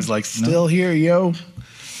And I'm there? always like, still here, yo.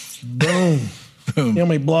 Boom. Boom. You know how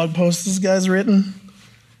many blog posts this guy's written?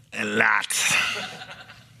 A lot.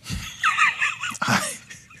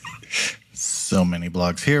 So many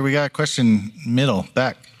blogs. Here, we got a question, middle,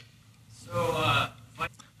 back. So,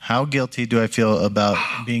 How guilty do I feel about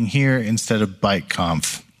being here instead of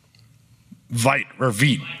ByteConf? Vite or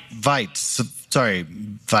Veet. Vite. Sorry,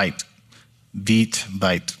 Vite.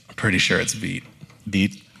 Vite. I'm pretty sure it's Veet.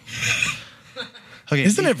 Vite. Okay.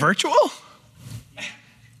 Isn't it virtual?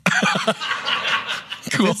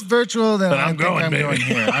 If it's virtual, then I'm going, I'm baby. going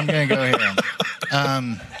here. I'm going to go here.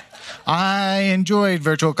 I enjoyed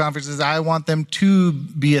virtual conferences. I want them to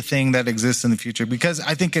be a thing that exists in the future because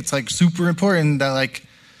I think it's like super important that like,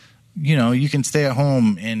 you can stay at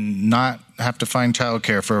home and not have to find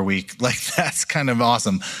childcare for a week. Like that's kind of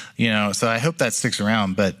awesome, so I hope that sticks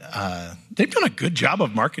around. But They've done a good job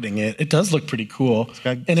of marketing it. It does look pretty cool.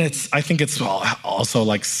 And I think it's also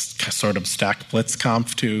like sort of stacked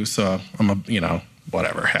BlitzConf too. So I'm a,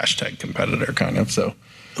 whatever, hashtag competitor kind of. So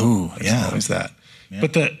ooh, yeah. Always that. Yeah.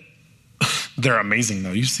 But they're amazing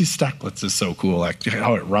though. You see StackBlitz is so cool. Like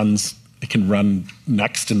how it runs, it can run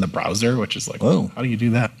Next in the browser, which is like, whoa, how do you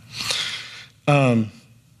do that?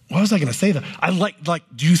 What was I going to say though? I like,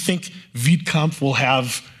 do you think VietConf will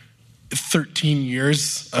have 13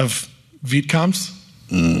 years of VietConfs?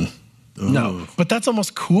 No, but that's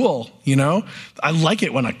almost cool, you know? I like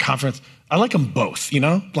it when a conference, I like them both, you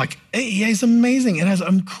know? Like, AEA is amazing. It has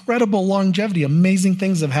incredible longevity. Amazing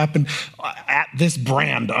things have happened at this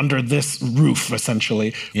brand, under this roof,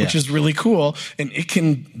 essentially, which is really cool. And it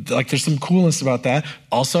can, like, there's some coolness about that.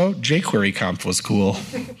 Also, jQuery Conf was cool.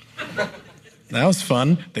 That was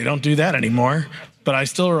fun. They don't do that anymore, but I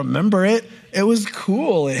still remember it. It was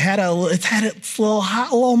cool. It had its little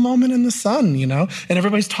hot little moment in the sun, you know? And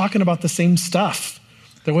everybody's talking about the same stuff.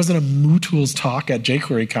 There wasn't a MooTools talk at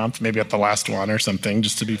jQuery Conf, maybe at the last one or something,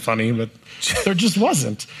 just to be funny, but there just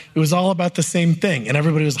wasn't. It was all about the same thing, and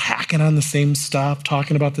everybody was hacking on the same stuff,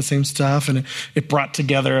 talking about the same stuff, and it brought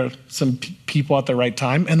together some people at the right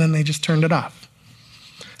time, and then they just turned it off.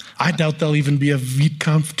 I doubt there'll even be a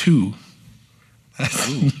VietConf 2.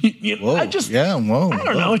 Whoa. I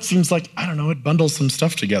don't know. It seems like, I don't know, it bundles some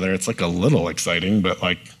stuff together. It's like a little exciting, but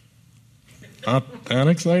like not that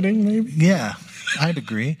exciting, maybe? Yeah, I'd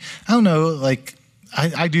agree. I don't know, like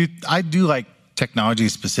I do like technology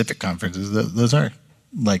specific conferences. Those are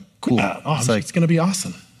like cool. It's going to be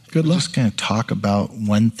awesome. Good luck. We're just going to talk about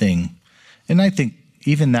one thing. And I think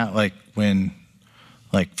even that, like when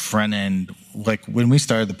like front end, like when we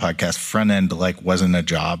started the podcast, front end like wasn't a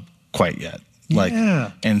job quite yet. Like,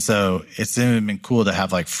 and so it's been cool to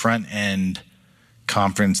have like front end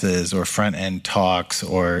conferences or front end talks,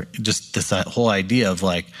 or just this whole idea of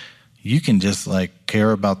like, you can just like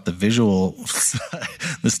care about the visual,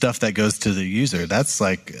 the stuff that goes to the user. That's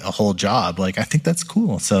like a whole job. Like, I think that's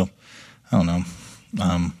cool. So I don't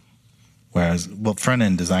know. Whereas, front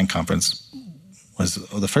end design conference was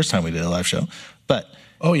the first time we did a live show, but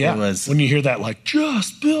it was when you hear that, like,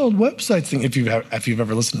 just build websites thing. If you've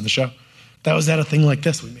ever listened to the show. That was at a thing like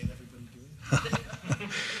this. We made everybody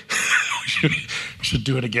do it. we should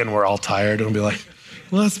do it again. We're all tired and be like,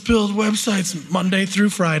 let's build websites Monday through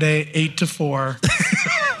Friday, 8 to 4.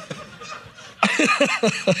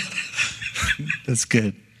 That's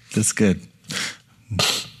good. That's good.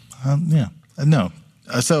 No.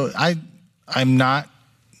 So I'm not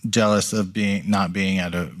jealous of not being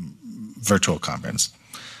at a virtual conference.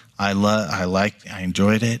 I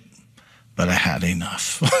enjoyed it, but I had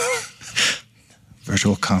enough.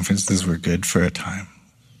 Virtual conferences were good for a time.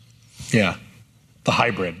 Yeah. The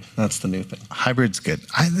hybrid. That's the new thing. Hybrid's good.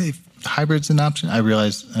 Hybrid's an option. I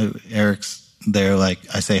realize Eric's there, like,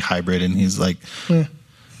 I say hybrid, and he's like,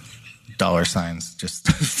 dollar signs. Just,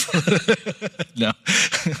 no.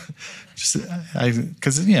 Just,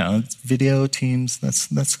 because, you know, it's video, Teams, that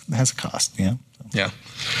has a cost, you know? Yeah.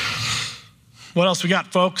 What else we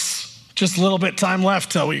got, folks? Just a little bit time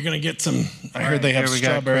left till you're going to get some. I heard they have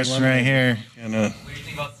strawberry right here. And, what do you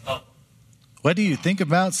think about Svelte? What do you think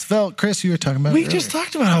about Svelte? Chris, you were talking about We it just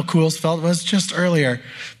talked about how cool Svelte was just earlier,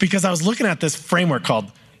 because I was looking at this framework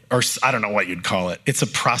called, or I don't know what you'd call it. It's a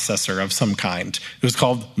processor of some kind. It was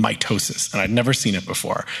called mitosis, and I'd never seen it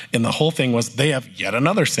before. And the whole thing was they have yet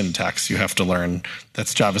another syntax you have to learn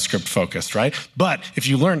that's JavaScript focused, right? But if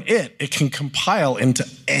you learn it can compile into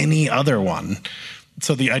any other one.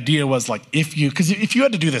 So the idea was like, if you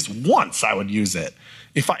had to do this once, I would use it.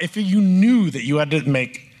 If you knew that you had to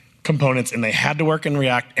make components and they had to work in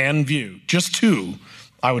React and Vue, just 2,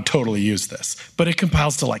 I would totally use this. But it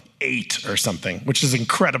compiles to like 8 or something, which is an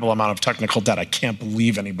incredible amount of technical debt. I can't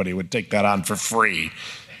believe anybody would take that on for free.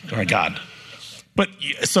 Oh my God. But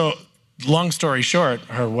so long story short,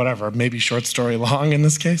 or whatever, maybe short story long in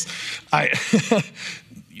this case,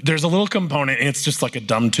 there's a little component, and it's just like a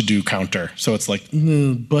dumb to-do counter. So it's like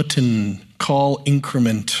button, call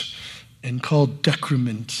increment, and call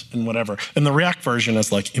decrement, and whatever. And the React version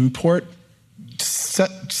is like import set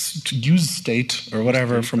use state or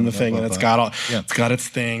whatever from the thing, and it's got its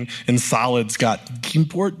thing. And Solid's got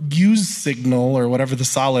import use signal or whatever the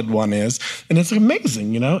Solid one is, and it's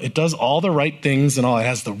amazing. You know, it does all the right things and all. It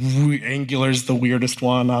has the Angular's the weirdest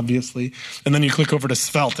one, obviously. And then you click over to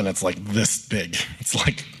Svelte, and it's like this big. It's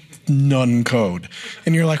like none code,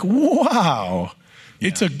 and you're like, wow. Yeah.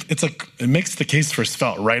 It makes the case for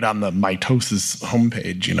Svelte right on the mitosis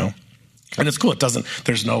homepage, you know. And it's cool.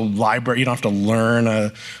 There's no library. You don't have to learn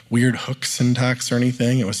a weird hook syntax or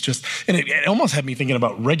anything. It was just, and it almost had me thinking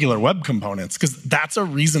about regular web components, because that's a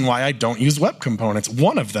reason why I don't use web components.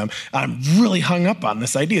 One of them, I'm really hung up on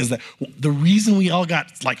this idea, is that the reason we all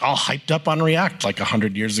got like all hyped up on React like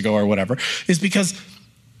 100 years ago or whatever is because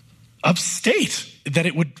of state. that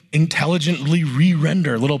it would intelligently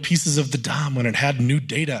re-render little pieces of the DOM when it had new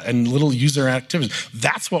data and little user activities.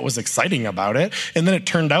 That's what was exciting about it. And then it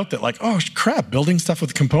turned out that like, oh crap, building stuff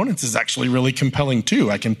with components is actually really compelling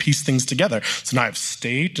too. I can piece things together. So now I have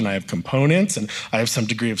state and I have components and I have some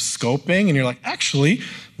degree of scoping. And you're like, actually,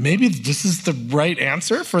 maybe this is the right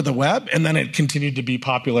answer for the web. And then it continued to be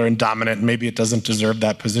popular and dominant. And maybe it doesn't deserve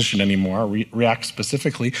that position anymore, React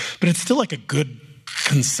specifically, but it's still like a good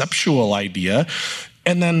conceptual idea.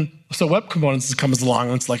 And then, so web components comes along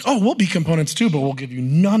and it's like, oh, we'll be components too, but we'll give you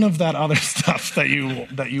none of that other stuff that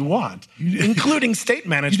you want, including state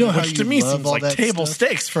management, which to me seems like table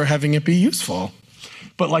stakes for having it be useful.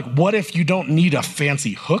 But like, what if you don't need a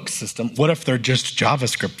fancy hook system? What if they're just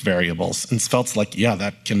JavaScript variables? And Svelte's like, yeah,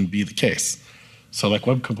 that can be the case. So like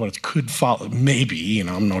web components could follow, maybe,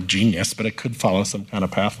 I'm no genius, but it could follow some kind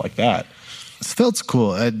of path like that. Svelte's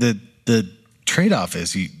cool. The trade-off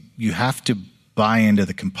is you have to buy into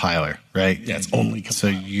the compiler, right? Yeah, it's only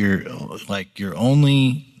compiler. So you're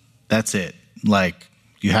only, that's it. Like,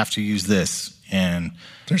 you have to use this, and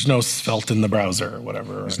there's no Svelte in the browser or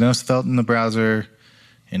whatever. There's no Svelte in the browser,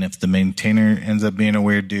 and if the maintainer ends up being a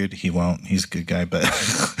weird dude, he won't. He's a good guy, but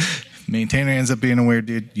maintainer ends up being a weird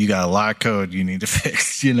dude, you got a lot of code you need to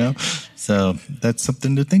fix, So that's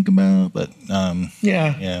something to think about, but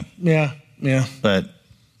yeah. But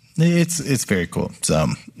it's very cool. So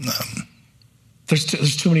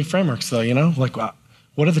there's too many frameworks though, like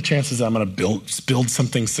what are the chances that I'm going to build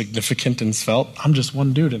something significant in Svelte? I'm just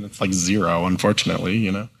one dude, and it's like zero, unfortunately,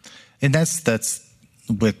 And that's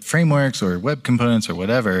with frameworks or web components or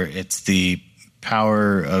whatever. It's the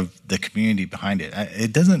power of the community behind it.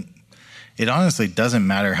 It honestly doesn't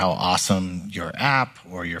matter how awesome your app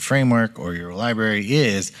or your framework or your library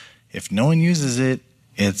is. If no one uses it,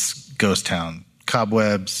 it's ghost town.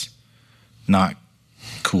 Cobwebs, not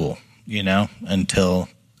cool, until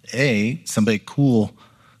somebody cool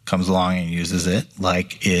comes along and uses it.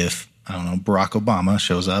 Like if, I don't know, Barack Obama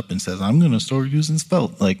shows up and says, I'm going to start using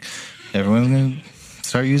Svelte. Like everyone's going to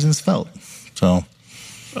start using Svelte. So,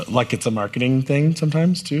 like it's a marketing thing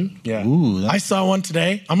sometimes too. Yeah. Ooh, I saw one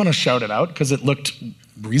today. I'm going to shout it out because it looked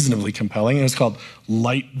reasonably compelling. It was called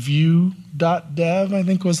lightview.dev, I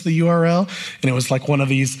think was the URL. And it was like one of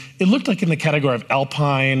these, it looked like in the category of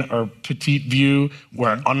Alpine or Petite Vue,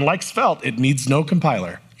 where unlike Svelte, it needs no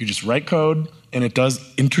compiler. You just write code and it does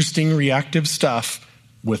interesting reactive stuff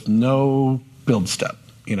with no build step,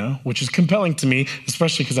 which is compelling to me,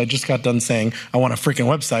 especially because I just got done saying I want a freaking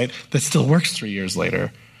website that still works 3 years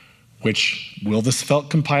later. Which, will the Svelte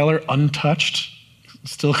compiler untouched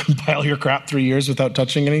still compile your crap 3 years without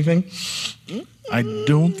touching anything? I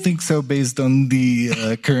don't think so, based on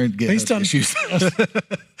the current GitHub issues.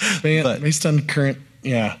 Based on current,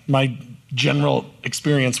 my general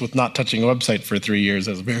experience with not touching a website for 3 years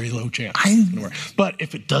has a very low chance. But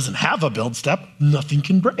if it doesn't have a build step, nothing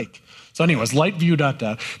can break. So anyways,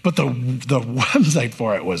 lightview.dev. But the website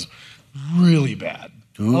for it was really bad.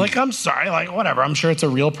 Ooh. Like, I'm sorry, like, whatever. I'm sure it's a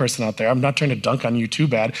real person out there. I'm not trying to dunk on you too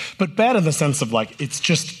bad, but bad in the sense of, like, it's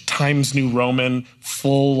just Times New Roman,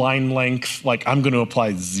 full line length. Like, I'm going to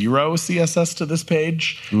apply 0 CSS to this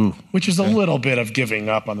page, which is a little bit of giving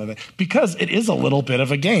up on the thing, because it is a little bit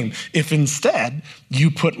of a game. If instead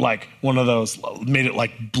you put, like, one of those, made it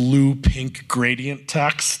like blue-pink gradient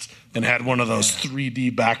text, and had one of those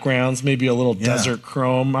 3D backgrounds, maybe a little desert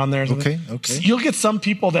chrome on there. Okay. So you'll get some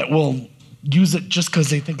people that will use it just because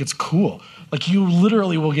they think it's cool. Like, you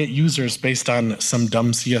literally will get users based on some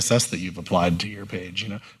dumb CSS that you've applied to your page,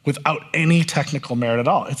 without any technical merit at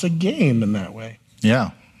all. It's a game in that way. Yeah,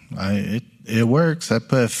 it works. I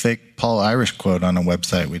put a fake Paul Irish quote on a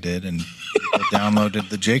website we did, and people downloaded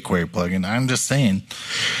the jQuery plugin. I'm just saying.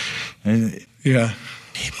 Yeah.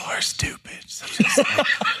 People are stupid. So just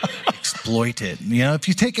exploit it. If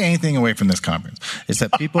you take anything away from this conference, it's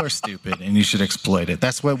that people are stupid and you should exploit it.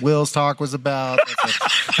 That's what Will's talk was about.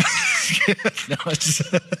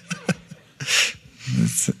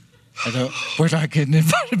 We're not getting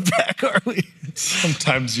invited back, are we?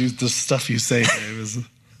 Sometimes the stuff you say is a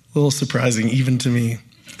little surprising, even to me.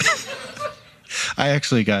 I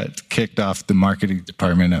actually got kicked off the marketing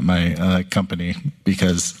department at my company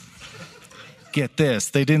because, get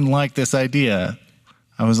this, they didn't like this idea.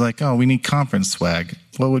 I was like, we need conference swag.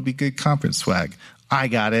 What would be good conference swag? I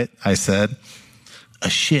got it, I said. A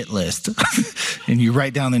shit list. And you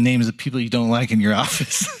write down the names of people you don't like in your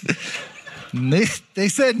office. And they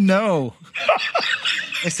said no.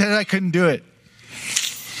 They said I couldn't do it.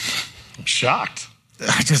 I'm shocked.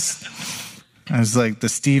 I was like the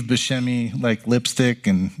Steve Buscemi, like lipstick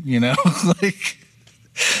and, like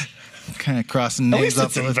kind of crossing names up. At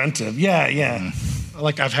least it's inventive. Yeah.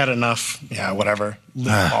 like I've had enough. Yeah, whatever.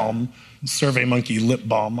 Lip balm, Survey Monkey lip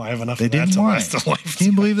balm. I have enough They of that didn't to want last it. a life. Can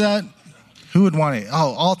you believe that? Who would want it?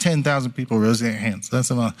 Oh, all 10,000 people raising their hands.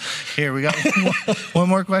 That's enough. Here, we got one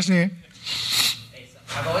more question here. Hey, so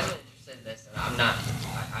I've always been interested in this, and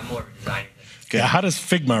I'm more of a designer. Yeah, how does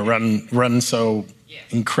Figma run so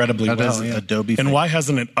incredibly How well? does Adobe and Figma? why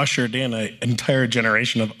hasn't it ushered in an entire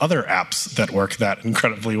generation of other apps that work that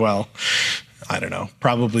incredibly well? I don't know.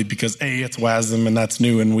 Probably because it's WASM and that's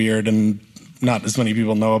new and weird and not as many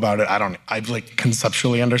people know about it. I like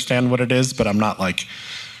conceptually understand what it is, but I'm not like,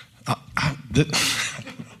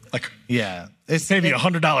 like Yeah. It's maybe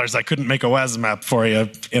 $100. I couldn't make a WASM app for you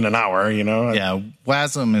in an hour, you know? Yeah,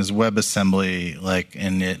 WASM is WebAssembly,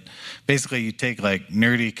 and it basically you take like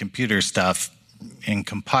nerdy computer stuff and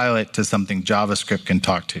compile it to something JavaScript can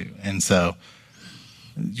talk to. And so,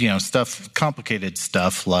 complicated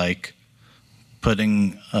stuff like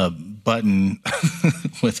putting a button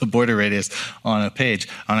with a border radius on a page,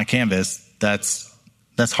 on a canvas, that's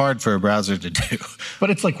hard for a browser to do. But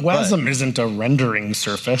it's like WASM isn't a rendering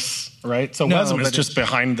surface, right? So No, WASM is but just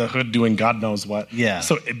behind the hood doing God knows what. Yeah.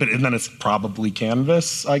 And then it's probably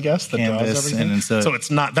Canvas, I guess, that Canvas, draws everything. and so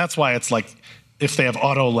it's not. That's why it's like if they have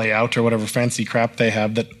auto layout or whatever fancy crap they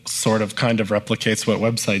have that sort of kind of replicates what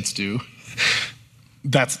websites do.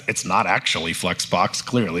 It's not actually Flexbox,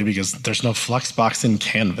 clearly, because there's no Flexbox in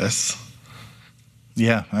Canvas.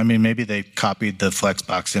 Yeah, I mean, maybe they copied the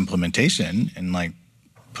Flexbox implementation and like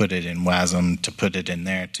put it in WASM to put it in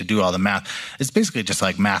there to do all the math. It's basically just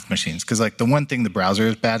like math machines, because like the one thing the browser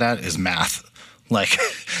is bad at is math. Like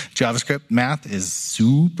JavaScript math is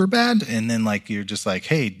super bad, and then like you're just like,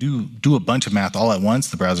 hey, do a bunch of math all at once.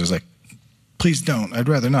 The browser's like, please don't. I'd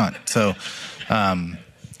rather not. So,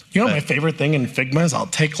 My favorite thing in Figma is I'll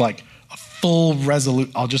take like a full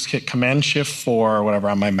I'll just hit Command-Shift-4 or whatever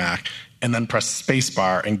on my Mac, and then press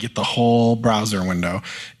spacebar and get the whole browser window.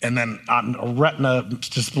 And then on a Retina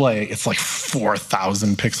display, it's like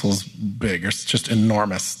 4,000 pixels big. It's just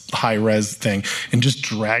enormous, high-res thing. And just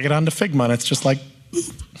drag it onto Figma, and it's just like,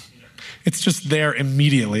 it's just there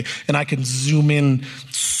immediately. And I can zoom in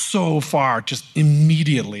so far just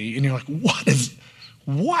immediately. And you're like,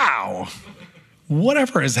 wow.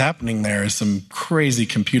 Whatever is happening there is some crazy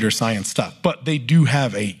computer science stuff. But they do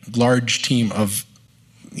have a large team of,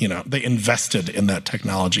 they invested in that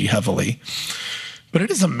technology heavily. But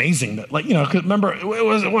it is amazing that, remember, what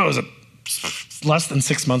was it? Less than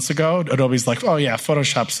 6 months ago, Adobe's like, oh yeah,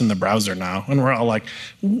 Photoshop's in the browser now. And we're all like,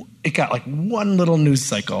 it got like one little news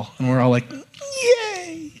cycle. And we're all like,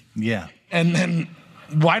 yay. yeah. And then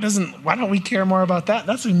why don't we care more about that?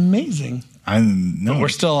 That's amazing. No. But we're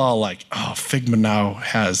still all like, oh, Figma now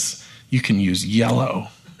you can use yellow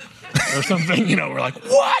or something. We're like,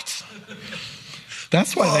 what?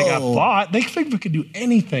 That's why they got bought. Figma could do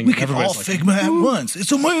anything. We can all Figma at once.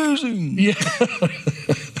 It's amazing. Yeah.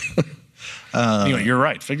 You're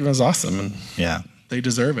right. Figma is awesome, and Yeah. they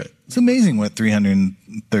deserve it. It's amazing what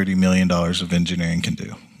 $330 million of engineering can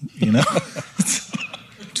do. It's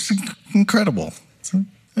just incredible. It's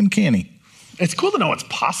uncanny. It's cool to know it's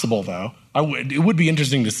possible, though. It would be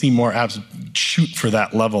interesting to see more apps shoot for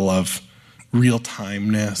that level of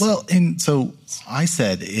real-timeness. Well, and so I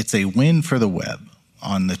said it's a win for the web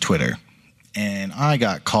on the Twitter, and I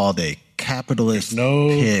got called a capitalist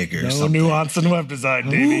pig or something. No nuance in web design,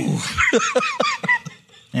 Davey.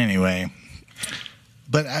 Anyway,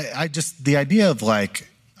 but I just, the idea of like,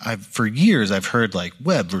 for years I've heard like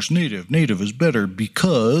web versus native. Native is better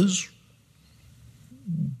because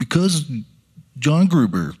John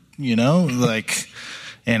Gruber,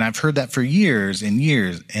 and I've heard that for years and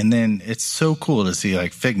years. And then it's so cool to see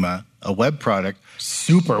like Figma, a web product,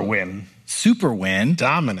 Super win.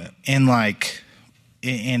 dominant. And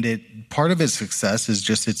part of its success is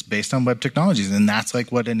just it's based on web technologies. And that's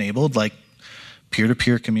like what enabled like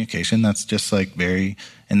peer-to-peer communication. That's just like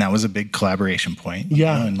and that was a big collaboration point.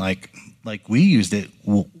 Yeah. And like we used it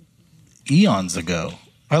eons ago.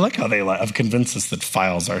 I like how they have convinced us that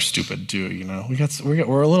files are stupid too.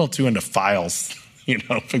 We're a little too into files.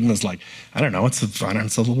 Figma's like, I don't know, it's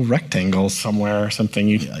a little rectangle somewhere or something.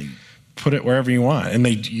 You put it wherever you want, and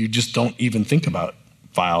you just don't even think about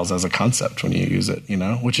files as a concept when you use it.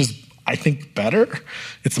 Which is, I think, better.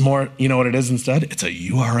 It's more, what it is instead? It's a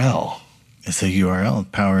URL. It's a URL,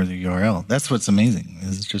 power of the URL. That's what's amazing.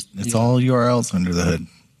 It's all URLs under the hood.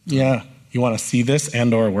 Yeah. You want to see this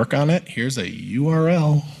and or work on it? Here's a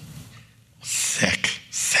URL. Sick.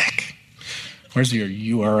 Where's your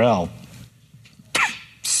URL?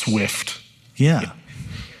 Swift. Yeah.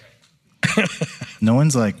 No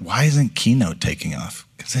one's like, why isn't Keynote taking off?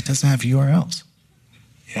 Because it doesn't have URLs.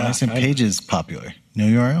 Yeah, Why isn't Pages popular? know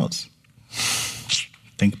URLs.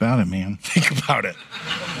 Think about it, man. Think about it.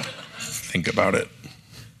 Think about it.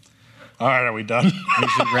 All right, are we done? We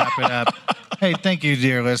should wrap it up. Hey, thank you,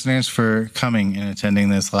 dear listeners, for coming and attending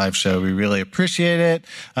this live show. We really appreciate it.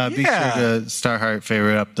 Be sure to star heart,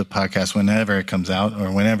 favorite up the podcast whenever it comes out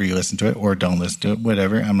or whenever you listen to it or don't listen to it,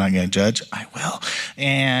 whatever. I'm not going to judge. I will.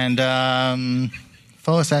 And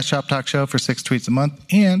follow us at Shop Talk Show for 6 tweets a month.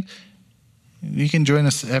 And you can join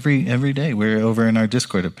us every day. We're over in our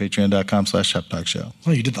Discord at patreon.com/Shop Talk Show.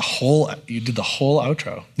 Well, you did the whole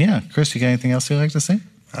outro. Yeah. Chris, you got anything else you'd like to say?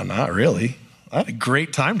 Not really. I had a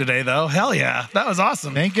great time today, though. Hell yeah. That was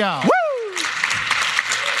awesome. Thank y'all. Woo!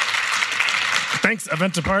 Thanks,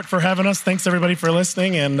 Event Apart, for having us. Thanks, everybody, for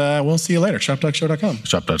listening. And we'll see you later. ShopTalkShow.com.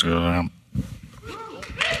 ShopTalkShow.com.